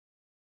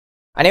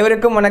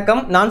அனைவருக்கும்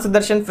வணக்கம். நான்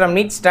Sudarshan from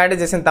Neet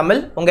Strategies in Tamil.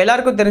 உங்க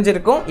எல்லாருக்கும்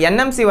தெரிஞ்சிருக்கும்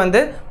NMC வந்து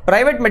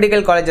private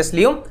medical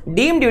காலேஜஸ்லயும்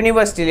deemed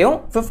யூனிவர்சிட்டிலயும்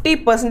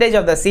 50%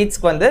 of the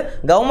சீட்ஸ்க்கு வந்து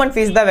கவர்மெண்ட்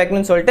ஃபீஸ் தான்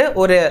வைக்கணும்னு சொல்லிட்டு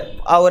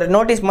ஒரு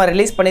நோட்டீஸ் மாதிரி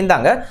ரிலீஸ்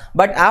பண்ணியிருந்தாங்க.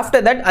 பட்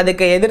ஆஃப்டர் தட்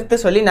அதுக்கு எதிர்த்து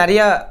சொல்லி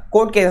நிறைய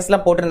கோர்ட்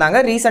கேசஸ்லாம் போட்டிருந்தாங்க.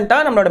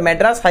 ரீசெண்டாக நம்மளோட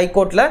மெட்ராஸ்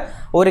ஹைகோர்ட்டில்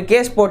ஒரு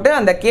கேஸ் போட்டு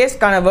அந்த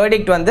கேஸ்க்கான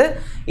வேர்டிக்ட் வந்து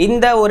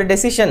இந்த ஒரு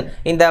டெசிஷன்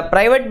இந்த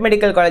பிரைவேட்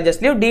மெடிக்கல்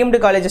காலேஜஸ்லயும் டீம்டு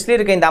காலேஜஸ்லயும்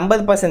இருக்க இந்த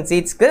 50%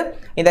 சீட்ஸ்க்கு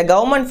இந்த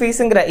கவர்மெண்ட்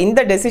ஃபீஸுங்கிற இந்த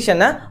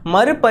டெசிஷனை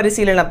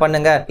மறுபரிசீலனை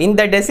பண்ணுங்க.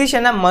 இந்த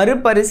டெசிஷனை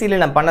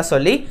மறுபரிசீலனை பண்ண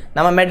சொல்லி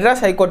நம்ம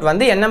மெட்ராஸ் ஹைகோர்ட்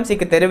வந்து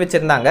NMCக்கு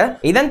தெரிவிச்சிருந்தாங்க.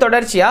 இதன்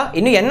தொடர்ச்சியா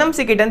இன்னும் NMC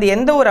கிட்ட இருந்து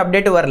எந்த ஒரு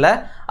அப்டேட்டும் வரல.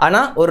 ஆனா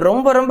ஒரு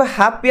ரொம்ப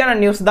ஹாப்பியான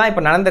நியூஸ் தான்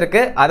இப்போ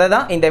நடந்திருக்கு. அதை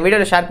தான் இந்த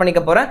வீடியோல ஷேர்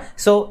பண்ணிக்க போறேன்.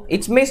 So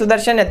it's me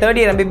Sudarshan, a third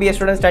year MBBS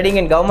student studying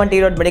in Government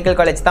Erode Medical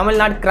College,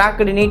 Tamilnadu,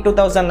 cracked NEET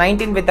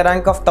 2019 with a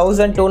rank of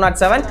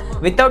 1207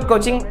 without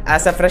coaching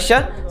as a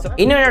fresher. So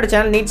இன்னும் என்னோட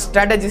channel Neet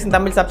Strategies in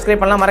Tamil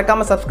subscribe பண்ணலாம்.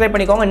 மறக்காம subscribe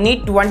பண்ணிக்கோங்க.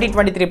 NEET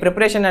 2023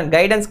 preparation and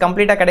guidance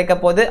கம்ப்ளீட்டா கிடைக்க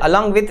போகுது.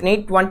 along with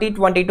NEET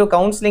 2022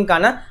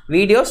 கவுன்சிலிங்கான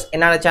videos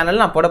என்னோட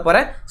சேனல்ல நான் போட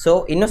போறேன். ஸோ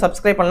இன்னும்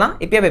சப்ஸ்கிரைப் பண்ணலாம்,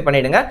 இப்பயே போய்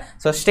பண்ணிடுங்க.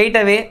 So straight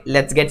away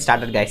let's get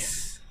started guys.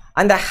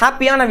 அந்த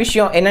ஹாப்பியான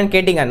விஷயம் என்னன்னு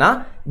கேட்டிங்கன்னா,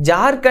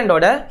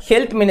 ஜார்க்கண்டோட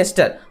ஹெல்த்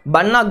மினிஸ்டர்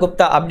பன்னா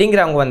குப்தா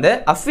அப்படிங்கிறவங்க வந்து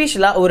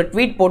அஃபிஷியலாக ஒரு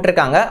ட்வீட்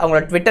போட்டிருக்காங்க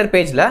அவங்களோட ட்விட்டர்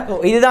பேஜில்.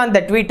 இதுதான்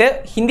இந்த ட்வீட்டு,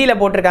 ஹிந்தியில்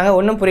போட்டிருக்காங்க,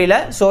 ஒன்றும் புரியல.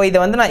 ஸோ இதை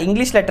வந்து நான்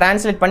இங்கிலீஷில்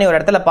டிரான்ஸ்லேட் பண்ணி ஒரு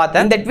இடத்துல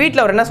பார்த்தேன். இந்த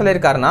ட்வீட்டில் அவர் என்ன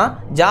சொல்லியிருக்காருன்னா,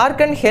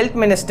 Jharkhand health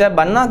minister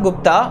Panna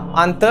Gupta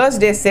on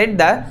Thursday said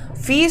that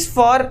fees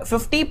for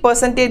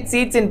 50%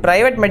 seats in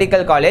private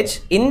medical college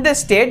in the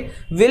state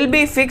will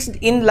be fixed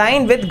in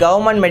line with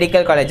government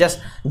medical colleges.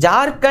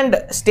 Jharkhand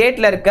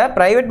ஸ்டேட்ல இருக்க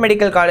பிரைவேட்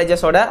மெடிக்கல்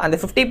காலேஜஸோட அந்த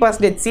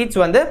 50% சீட்ஸ்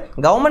வந்து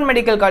கவர்மெண்ட்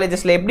மெடிக்கல்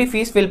காலேஜஸ்ல எப்படி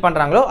fees fill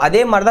பண்றாங்களோ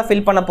அதே மாதிரி தான்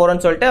fill பண்ண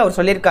போறோம்னு சொல்லிட்டு அவர்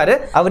சொல்லியிருக்காரு.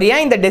 அவர்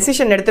ஏன் இந்த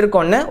டெசிஷன்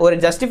எடுத்திருக்கோன்னு ஒரு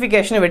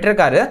ஜஸ்டிஃபிகேஷன்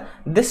விட்டுருக்காரு.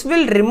 This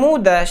will remove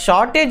the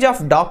shortage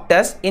of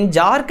doctors in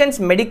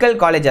ஜார்க்கண்ட்ஸ் medical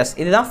colleges.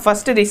 இதுதான்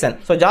ஃபர்ஸ்ட் ரீசன்.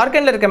 ஸோ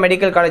ஜார்க்கண்ட்ல இருக்க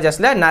மெடிக்கல்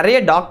காலேஜஸ்ல நிறைய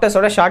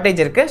டாக்டர்ஸோட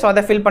ஷார்டேஜ் இருக்கு. ஸோ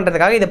அதை ஃபில்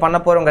பண்றதுக்காக இது பண்ண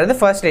போறோங்கிறது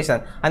ஃபர்ஸ்ட்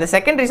ரீசன். அந்த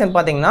செகண்ட் ரீசன்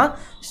பாத்தீங்கன்னா,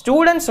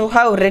 students who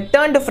have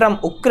returned from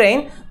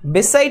Ukraine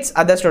besides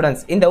other students,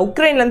 இந்த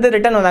உக்ரைன்ல இருந்து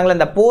ரிட்டர்ன் வந்தாங்களா,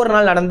 இந்த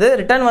போர்னால நடந்து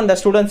ரிட்டர்ன் வந்த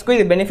ஸ்டூடெண்ட்ஸ்க்கு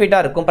இது பெனிஃபிட்டா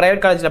இருக்கும்.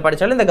 பிரைவேட் காலேஜ்ல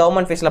படிச்சாலும் இந்த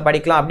கவர்மெண்ட் ஃபீஸ்ல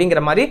படிக்கலாம்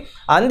அப்படிங்கிற மாதிரி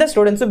அந்த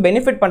ஸ்டூடெண்ட்ஸும்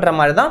பெனிஃபிட் பண்ற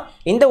மாதிரி தான்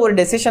இந்த ஒரு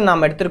டெசிஷன்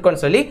நாம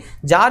எடுத்திருக்கோம்னு சொல்லி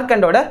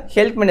ஜார்க்கண்டோட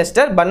ஹெல்த்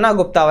மினிஸ்டர் பன்னா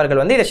குப்தா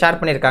அவர்கள் வந்து இதை ஷேர்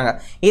பண்ணியிருக்காங்க.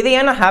 இதை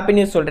ஏன் ஹாப்பி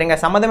நியூஸ் சொல்றீங்க,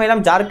 சம்மந்தமே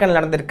இல்லாம ஜார்க்கண்ட்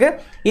நடந்திருக்கு,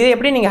 இதை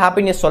எப்படி நீங்க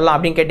ஹாப்பி நியூஸ் சொல்லலாம்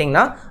அப்படின்னு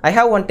கேட்டீங்கன்னா, I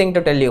have one thing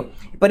to tell you.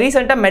 இப்போ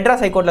ரீசெண்டாக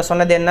மெட்ராஸ் ஹைகோர்ட்டில்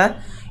சொன்னது என்ன,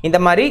 இந்த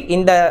மாதிரி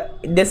இந்த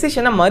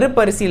டெசிஷனை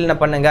மறுபரிசீலனை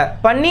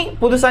பண்ணி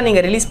புதுசாக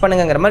நீங்கள் ரிலீஸ்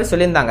பண்ணுங்கிற மாதிரி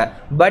சொல்லியிருந்தாங்க.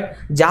 பட்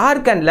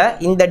ஜார்க்கண்டில்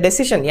இந்த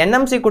டெசிஷன்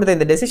NMC கொடுத்த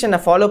இந்த டெசிஷனை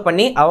ஃபாலோ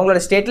பண்ணி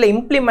அவங்களோட ஸ்டேட்டில்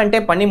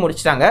இம்ப்ளிமெண்ட்டே பண்ணி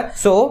முடிச்சிட்டாங்க.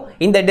 ஸோ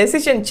இந்த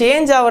டெசிஷன்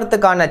சேஞ்ச்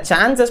ஆகிறதுக்கான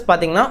சான்சஸ்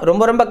பார்த்தீங்கன்னா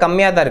ரொம்ப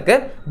கம்மியாக தான்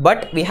இருக்குது.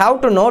 But we have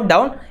to note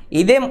down,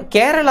 இதே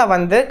கேரளா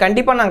வந்து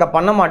கண்டிப்பாக நாங்கள்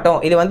பண்ண மாட்டோம்,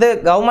 இது வந்து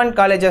கவர்மெண்ட்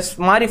காலேஜஸ்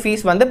மாதிரி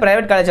ஃபீஸ் வந்து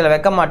பிரைவேட் காலேஜில்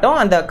வைக்க மாட்டோம்,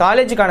 அந்த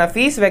காலேஜுக்கான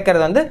ஃபீஸ்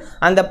வைக்கிறது வந்து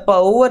அந்த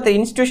ஒவ்வொரு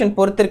இன்ஸ்டியூஷன்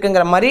பொறுத்து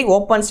இருக்குங்கிற மாதிரி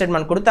ஓப்பன்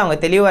ஸ்டேட்மெண்ட் கொடுத்து அவங்க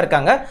தெளிவாக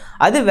இருக்காங்க.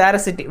 அது வேற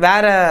சிட்டி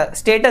வேற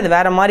ஸ்டேட், அது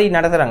வேற மாதிரி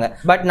நடத்துறாங்க.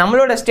 பட்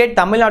நம்மளோட ஸ்டேட்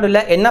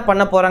தமிழ்நாடுல என்ன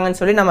பண்ண போறாங்கன்னு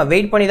சொல்லி நம்ம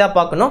வெயிட் பண்ணி தான்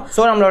பார்க்கணும்.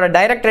 ஸோ நம்மளோட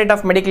directorate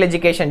of medical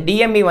education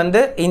DME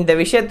வந்து இந்த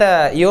விஷயத்தை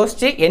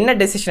யோசிச்சு என்ன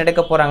டெசிஷன்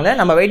எடுக்க போறாங்கன்னு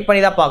நம்ம வெயிட்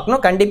பண்ணி தான்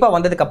பார்க்கணும். கண்டிப்பாக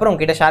வந்ததுக்கு அப்புறம்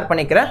உங்ககிட்ட ஷேர்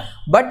பண்ணிக்கிறேன்.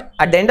 But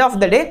at end of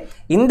the டே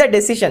இந்த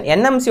டெசிஷன்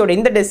NMCயோட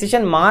இந்த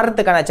டெசிஷன்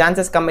மாறதுக்கான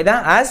சான்சஸ் கம்மி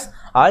தான். As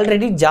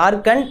already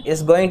Jharkhand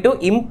is going to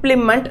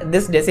implement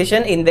this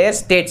decision in there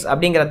states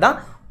அப்படிங்கிறது தான்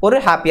ஒரு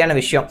ஹாப்பியான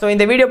விஷயம். ஸோ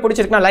இந்த வீடியோ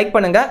பிடிச்சிருக்குன்னா லைக்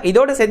பண்ணுங்க.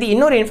 இதோட சேர்த்து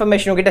இன்னொரு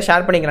இன்ஃபர்மேஷன் உங்ககிட்ட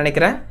ஷேர் பண்ணிக்க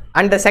நினைக்கிறேன்.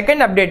 And the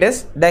second update is,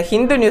 the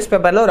Hindu news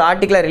பேப்பரில் ஒரு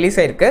ஆர்டிகல் ரிலீஸ்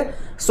ஆயிருக்கு.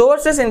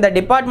 Sources in the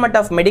department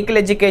of medical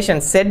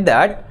education set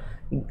that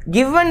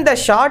given the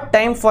short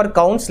time for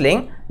counseling,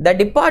 the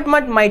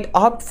department might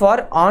opt for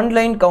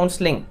online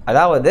counseling.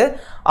 அதாவது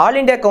all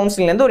India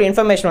கவுன்சிலிங்லேருந்து ஒரு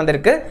information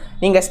வந்திருக்கு.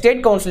 நீங்கள்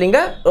state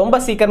கவுன்சிலிங்கை ரொம்ப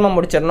சீக்கிரமாக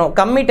முடிச்சிடணும்,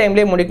 கம்மி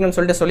டைம்லேயே முடிக்கணும்னு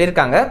சொல்லிட்டு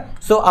சொல்லியிருக்காங்க.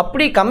 ஸோ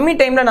அப்படி கம்மி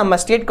டைமில் நம்ம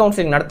ஸ்டேட்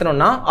கவுன்சிலிங்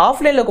நடத்தணும்னா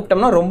ஆஃப்லைனில்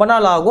கூப்பிட்டோம்னா ரொம்ப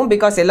நாள் ஆகும்.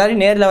 பிகாஸ்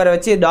எல்லாரும் நேரில் வர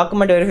வச்சு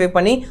டாக்குமெண்ட் வெரிஃபை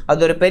பண்ணி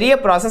அது ஒரு பெரிய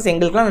ப்ராசஸ்.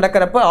 எங்களுக்குலாம்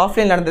நடக்கிறப்ப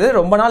ஆஃப்லைன் நடந்தது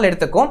ரொம்ப நாள்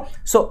எடுத்துக்கும்.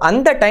 ஸோ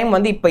அந்த டைம்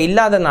வந்து இப்போ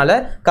இல்லாதனால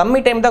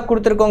கம்மி டைம் தான்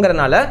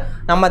கொடுத்துருக்கோங்கிறனால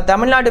நம்ம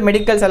தமிழ்நாடு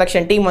மெடிக்கல்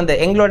செலெக்ஷன் டீம் வந்து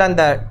எங்களோட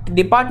அந்த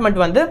டிபார்ட்மெண்ட்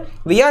வந்து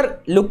we are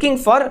looking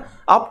for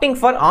opting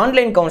for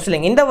online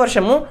counselling. இந்த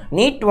வருஷமும்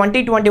NEET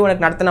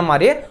 2021 நடத்தின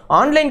மாதிரியே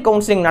ஆன்லைன்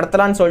கவுன்சிலிங்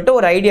நடத்தலாம்னு சொல்லிட்டு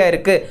ஒரு ஐடியா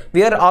இருக்கு.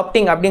 we are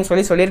opting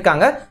அப்படின்னு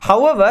சொல்லியிருக்காங்க.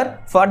 however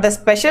for the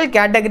special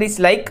categories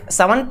like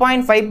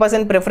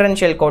 7.5%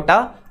 preferential quota,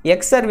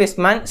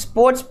 ex-serviceman,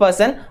 sports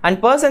person and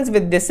persons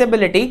with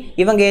disability,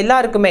 இவங்க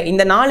எல்லாருக்குமே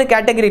இந்த 4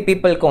 கேட்டகரி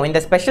பீப்புளுக்கும் இந்த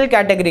ஸ்பெஷல்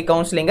கேட்டகரி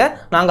கவுன்சிலிங்கை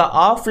நாங்கள்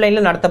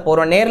ஆஃப்லைனில் நடத்த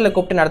போகிறோம், நேரில்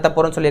கூப்பிட்டு நடத்த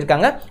போகிறோம்னு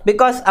சொல்லியிருக்காங்க.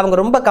 பிகாஸ் அவங்க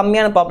ரொம்ப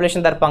கம்மியான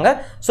பாப்புலேஷன் தான் இருப்பாங்க.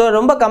 ஸோ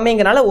ரொம்ப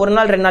கம்மிங்கிறனால ஒரு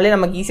நாள் 2 நாளே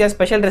நமக்கு ஈஸியாக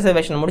ஸ்பெஷல்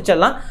ரிசர்வேஷன்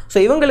முடிச்சிடலாம். ஸோ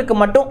இவங்களுக்கு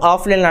மட்டும்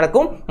ஆஃப்லைன்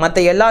நடக்கும்.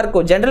 மற்ற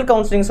எல்லாருக்கும் ஜென்ரல்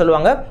கவுன்சிலிங்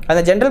சொல்லுவாங்க,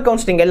 அந்த ஜென்ரல்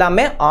கவுன்சிலிங்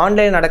எல்லாமே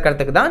ஆன்லைன்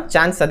நடக்கிறதுக்கு தான்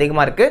சான்ஸ்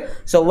அதிகமாக இருக்குது.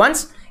 ஸோ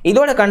ஒன்ஸ்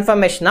இதோட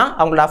கன்ஃபர்மேஷனா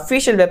அவங்களோட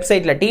அஃபிஷியல்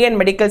வெப்சைட்ல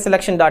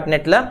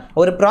tnmedicalselection.netல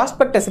ஒரு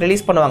ப்ராஸ்பெக்டஸ்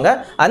ரிலீஸ் பண்ணுவாங்க.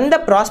 அந்த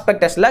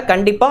ப்ராஸ்பெக்டஸ்ல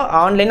கண்டிப்பா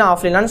ஆன்லைனா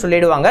ஆஃப்லைனான்னு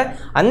சொல்லிடுவாங்க.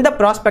 அந்த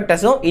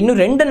ப்ராஸ்பெக்டஸும் இன்னும்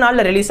 2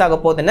 நாள்ல ரிலீஸ் ஆக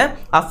போகுதுன்னு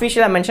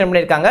அஃபிஷியலா மென்ஷன்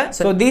பண்ணிருக்காங்க.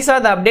 So these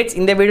are the updates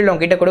இந்த வீடியோல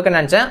உங்ககிட்ட கொடுக்க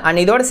நினைச்சேன்.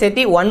 அண்ட் இதோட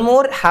சேர்த்து ஒன்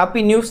மோர்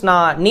ஹாப்பி நியூஸ்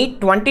நான் நீட்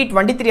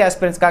 2023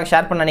 ஆஸ்பிரன்ஸ்க்காக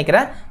ஷேர் பண்ண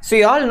நினைக்கிறேன். So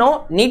you all no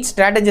need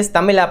strategies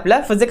Tamil ஆப்ல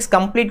பிசிக்ஸ்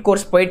கம்ப்ளீட்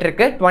கோர்ஸ் போயிட்டு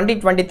இருக்கு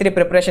 2023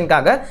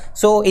 ப்ரிப்பரேஷனுக்காக.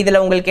 ஸோ இதுல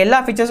உங்களுக்கு எல்லா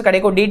ஃபீச்சர்ஸ்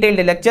கிடைக்கும்.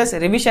 டீடைல்டு லெக்சர்ஸ்,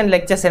 ரிவிஷன்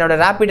லெக்சர்ஸ், என்னோட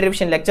ரேபிட்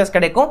ரிவிஷன் லெக்சர்ஸ்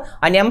கிடைக்கும்.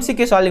 அண்ட்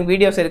MCQ சால்விங்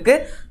வீடியோஸ் இருக்கு.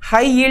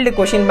 ஹை ஈல்டு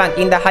கொஷின் பேங்க்,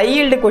 இந்த ஹை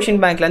ஈல்டு கொஷின்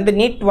பேங்க்ல இருந்து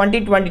நீட்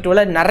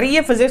 2022ல நிறைய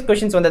பிசிக்ஸ்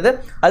கொஷின்ஸ் வந்தது.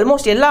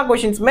 ஆல்மோஸ்ட் எல்லா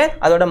கொஷின்ஸுமே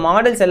அதோட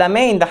மாடல்ஸ்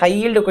எல்லாமே இந்த ஹை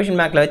ஈல்டு கொஷின்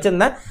பேங்க்ல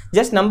வச்சிருந்தேன்.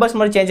 ஜஸ்ட் நம்பர்ஸ்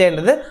மட்டும் சேஞ்ச்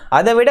ஆயிருந்தது.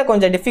 அதை விட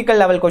கொஞ்சம்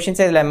டிஃபிகல்ட் லெவல்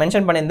கொஷின்ஸ் இதில்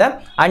மென்ஷன் பண்ணியிருந்தேன்.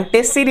 அண்ட்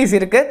டெஸ்ட் சீரிஸ்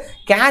இருக்கு.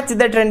 Catch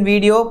the trend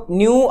video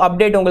new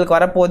update உங்களுக்கு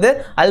வரப்போகுது.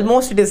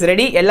 Almost it is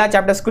ready. எல்லா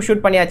சாப்டர்ஸ்க்கும்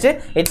ஷூட் பண்ணியாச்சு.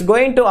 It's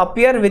going to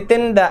appear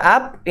within the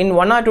app in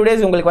 1 or 2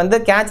 days. உங்களுக்கு வந்து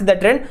catch the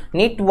trend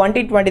NEET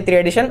 2023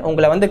 edition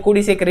உங்களை வந்து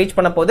கூடி சீக்கிரம் ரீச்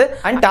பண்ண போகுது.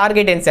 And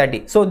target NCERT.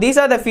 So these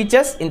are the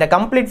features இந்த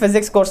கம்ப்ளீட்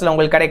பிசிக்ஸ் கோர்ஸ்ல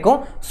உங்களுக்கு கிடைக்கும்.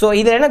 ஸோ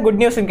இதில் என்ன குட்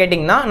நியூஸ்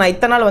கேட்டிங்கன்னா, நான்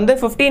இத்தனை நாள் வந்து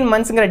 15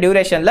 monthsங்கிற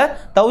டியூரேஷன்ல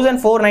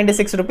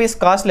 1496 rupees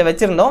காஸ்ட்ல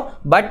வச்சிருந்தோம்.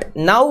 But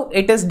now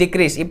it is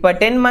degrees. இப்போ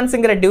 10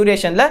 monthsங்கிற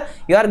டியூரேஷன்ல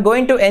you are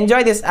going to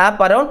enjoy this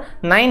app around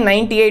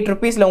 998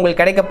 rupeesல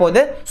உங்களுக்கு கிடைக்க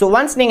போகுது. ஸோ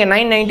ஒன்ஸ் நீங்க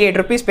 998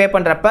 rupees பே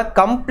பண்றப்ப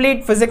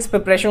கம்ப்ளீட் பிசிக்ஸ்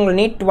ப்ரிப்பரேஷன்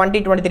உங்களுக்கு நீட்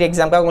 2023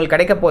 எக்ஸாம்க்காக உங்களுக்கு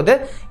கிடைக்க போகுது.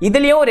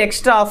 இதுலயும் ஒரு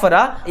எக்ஸ்ட்ரா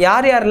ஆஃபரா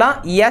யாரெல்லாம்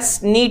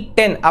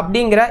NEET10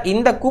 அப்படிங்கிற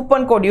இந்த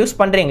கூப்பன் கோட் யூஸ்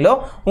பண்றீங்களோ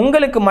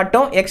உங்களுக்கு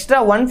மட்டும் எக்ஸ்ட்ரா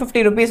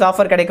 150 rupees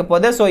ஆஃபர் கிடைக்க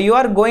போகுது. So you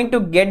are going to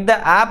get the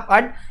app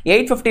at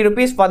 850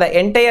 rupees for the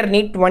entire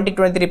NEET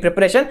 2023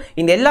 preparation.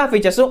 இந்த எல்லா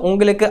ஃபீச்சர்ஸும்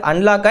உங்களுக்கு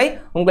அன்லாக் ஆகி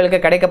உங்களுக்கு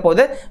கிடைக்க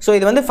போகுது. ஸோ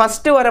இது வந்து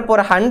ஃபர்ஸ்ட் வர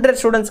போற 100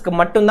 ஸ்டூடெண்ட்ஸ்க்கு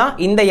மட்டும்தான்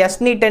இந்த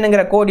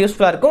NEET10ங்கிற கோட்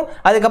யூஸ்ஃபுல்லா இருக்கும்.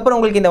 அதுக்கப்புறம்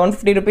உங்களுக்கு இந்த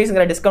 150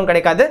 rupeesங்கிற டிஸ்கவுண்ட்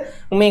கிடைக்காது.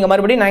 நீங்க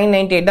மறுபடியும்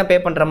 998 தான் பே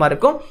பண்ற மாதிரி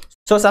இருக்கும்.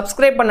 ஸோ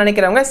சப்ஸ்கிரைப் பண்ண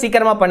நினைக்கிறவங்க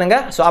சீக்கிரமா பண்ணுங்க.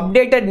 ஸோ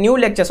அப்டேட்டட் நியூ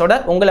லெக்சர்ஸோட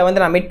உங்களை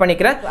வந்து நான் மீட்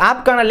பண்ணிக்கிறேன்.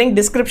 ஆப்கான லிங்க்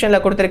டிஸ்கிரிப்ஷன்ல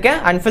கொடுத்துருக்கேன்.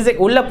 அண்ட்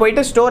பிசிக்ஸ் உள்ள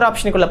போயிட்டு ஸ்டோர்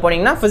ஆப்ஷனுக்குள்ள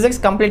போனீங்கன்னா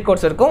பிசிக்ஸ் கம்ப்ளீட்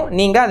கோர்ஸ் இருக்கும்.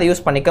 நீங்க அதை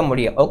யூஸ் பண்ணிக்க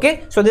முடியும். Okay,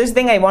 so this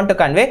thing I want to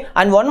convey.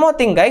 And one more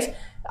thing guys,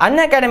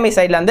 Unacademy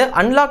சைட்ல இருந்து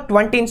அன்லாக்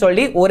 20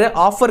 சொல்லி ஒரு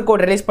ஆஃபர்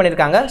கோட் ரிலீஸ்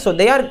பண்ணிருக்காங்க. So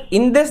they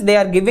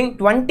are giving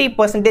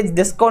 20%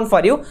 discount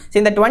for you. So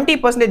இந்த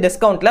 20%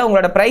 டிஸ்கவுண்ட்ல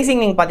உங்களோட பிரைசிங்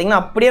நீங்க பாத்தீங்கன்னா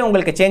அப்படியே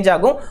உங்களுக்கு சேஞ்ச்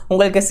ஆகும்.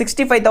 உங்களுக்கு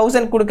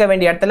 65,000 கொடுக்க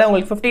வேண்டிய இடத்துல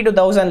உங்களுக்கு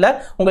 52,000ல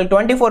உங்களுக்கு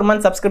 24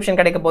 month சப்ஸ்கிரிப்ஷன்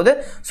கிடைக்க போகுது.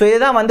 ஸோ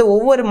இதுதான் வந்து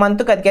ஒவ்வொரு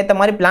மந்த்துக்கு அதுக்கேற்ற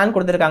மாதிரி பிளான்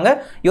கொடுத்துருக்காங்க.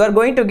 You are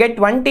going to get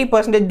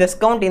 20%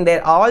 discount in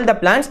there all the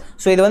plans.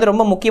 So இது வந்து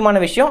ரொம்ப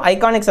முக்கியமான விஷயம்.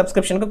 Iconic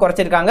சப்ஸ்கிரிப்ஷனுக்கு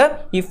குறைச்சிருக்காங்க.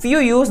 If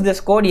you use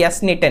this code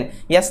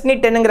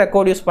NEET10ங்கிற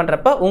code use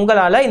பண்றப்ப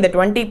உங்களால இந்த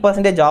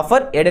 20%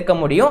 ஆஃபர் எடுக்க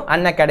முடியும்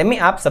Unacademy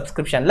ஆப்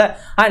சப்ஸ்கிரிப்ஷன்ல.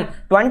 அண்ட்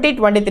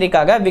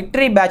 2023க்காக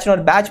விக்டரி பேட்ச்னு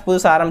ஒரு பேட்ச்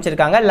புதுசா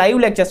ஆரம்பிச்சிருக்காங்க. லைவ்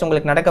லெக்சர்ஸ்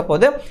உங்களுக்கு நடக்க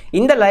போகுது.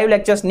 இந்த லைவ்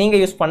லெக்சர்ஸ் நீங்க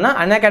யூஸ் பண்ணா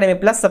Unacademy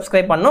Plus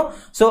சப்ஸ்கிரைப் பண்ணனும்.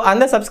 சோ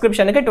அந்த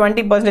சப்ஸ்கிரிப்ஷனுக்கு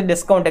 20%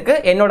 டிஸ்கவுண்ட்க்கு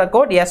என்னோட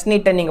கோட்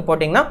NEET10 நீங்க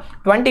போட்டீங்கன்னா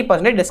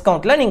 20%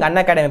 டிஸ்கவுண்ட்ல நீங்க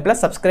Unacademy Plus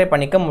சப்ஸ்கிரைப்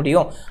பண்ணிக்க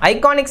முடியும்.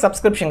 ஐகானிக்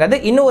சப்ஸ்கிரிப்ஷன்ங்கிறது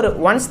இன்னும் ஒரு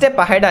ஒன்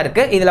ஸ்டெப் அஹெடா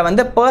இருக்கு. இதுல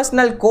வந்து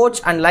personal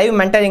coach and live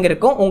mentoring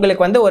இருக்கும்.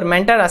 உங்களுக்கு வந்து ஒரு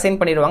மென்டர் அசைன்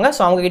பண்ணிடுவாங்க.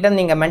 ஸோ அவங்க கிட்ட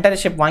நீங்க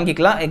மென்டர்ஷிப்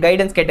வாங்கிக்கலாம், கைடன்ஸ்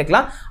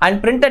கேட்டுக்கலாம். அண்ட்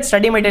பிரிண்டட்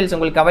ஸ்டடி மெட்டீரியல்ஸ்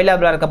உங்களுக்கு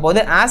அவைலபிளா இருக்க போது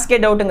ஆஸ்க் ஏ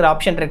டவுட்ங்கிற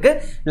ஆப்ஷன் இருக்கு.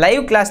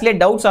 லைவ் கிளாஸ்லேயே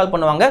டவுட் சால்வ்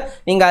பண்ணுவாங்க.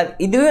 நீங்க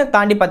இதுவும்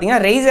தாண்டி பார்த்தீங்கன்னா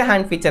ரைஸ் ஏ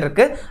ஹேண்ட் ஃபீச்சர்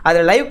இருக்கு.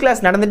 அதில் லைவ்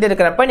கிளாஸ் நடந்துட்டு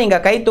இருக்கிறப்ப நீங்க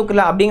கை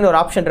தூக்கல அப்படிங்கிற ஒரு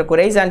ஆப்ஷன் இருக்கும்,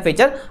 ரைஸ் ஹேண்ட்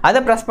ஃபீச்சர்.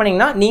 அதை ப்ரெஸ்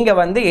பண்ணீங்கன்னா நீங்க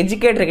வந்து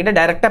எஜுகேட்டர் கிட்ட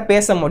டைரக்டா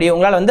பேச முடியும்.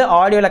 உங்களால் வந்து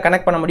ஆடியோல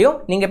கனெக்ட் பண்ண முடியும்.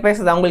 நீங்க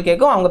பேசுறது அவங்களுக்கு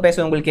கேட்கும், அவங்க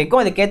பேசுறது உங்களுக்கு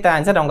கேட்கும். அதுக்கேற்ற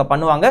ஆன்சர் அவங்க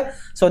பண்ணுவாங்க.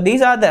 So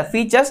these are the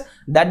features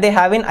that they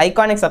have in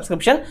iconic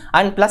subscription.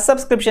 And plus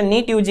subscription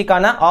NEET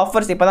யூஜிக்கான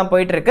offers இப்பதான்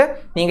போயிட்டு இருக்கு.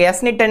 நீங்க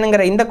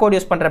NEET10ங்கிற இந்த கோட்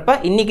யூஸ் பண்றப்ப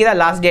இன்னைக்கு தான்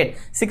last date.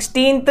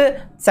 16th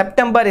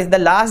September is the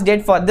last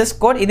date for this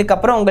code.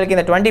 இதுக்கப்புறம் உங்களுக்கு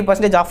இந்த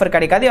 20% ஆஃபர்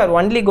கிடைக்காது. You are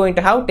only going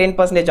to have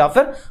 10%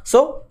 offer. So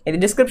இது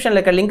டிஸ்கிரிப்ஷன்ல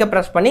இருக்க லிங்கை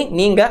பிரஸ் பண்ணி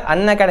நீங்க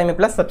Unacademy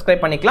Plus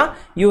சப்ஸ்கிரைப் பண்ணிக்கலாம்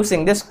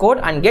using this code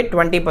and get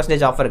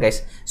 20% offer guys.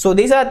 So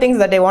these are things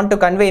that I want to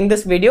convey in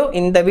this video.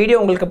 இந்த video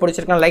உங்களுக்கு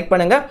பிடிச்சிருக்கா லைக்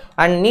பண்ணுங்க.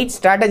 and NEET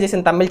strategies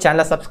in Tamil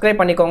சேனலை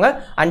சப்ஸ்கிரைப் பண்ணிக்கோங்க.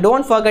 and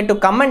don't forget to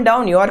comment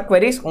down your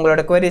queries.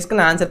 உங்களோட queriesக்கு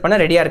நான் answer பண்ண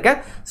ரெடியா இருக்கேன்.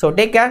 So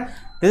take care.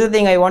 This is the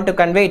thing I want to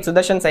convey. It's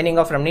Sudarshan signing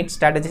off from NEET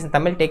strategies in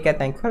Tamil. Take care.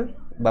 Thank you.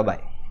 Bye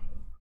bye.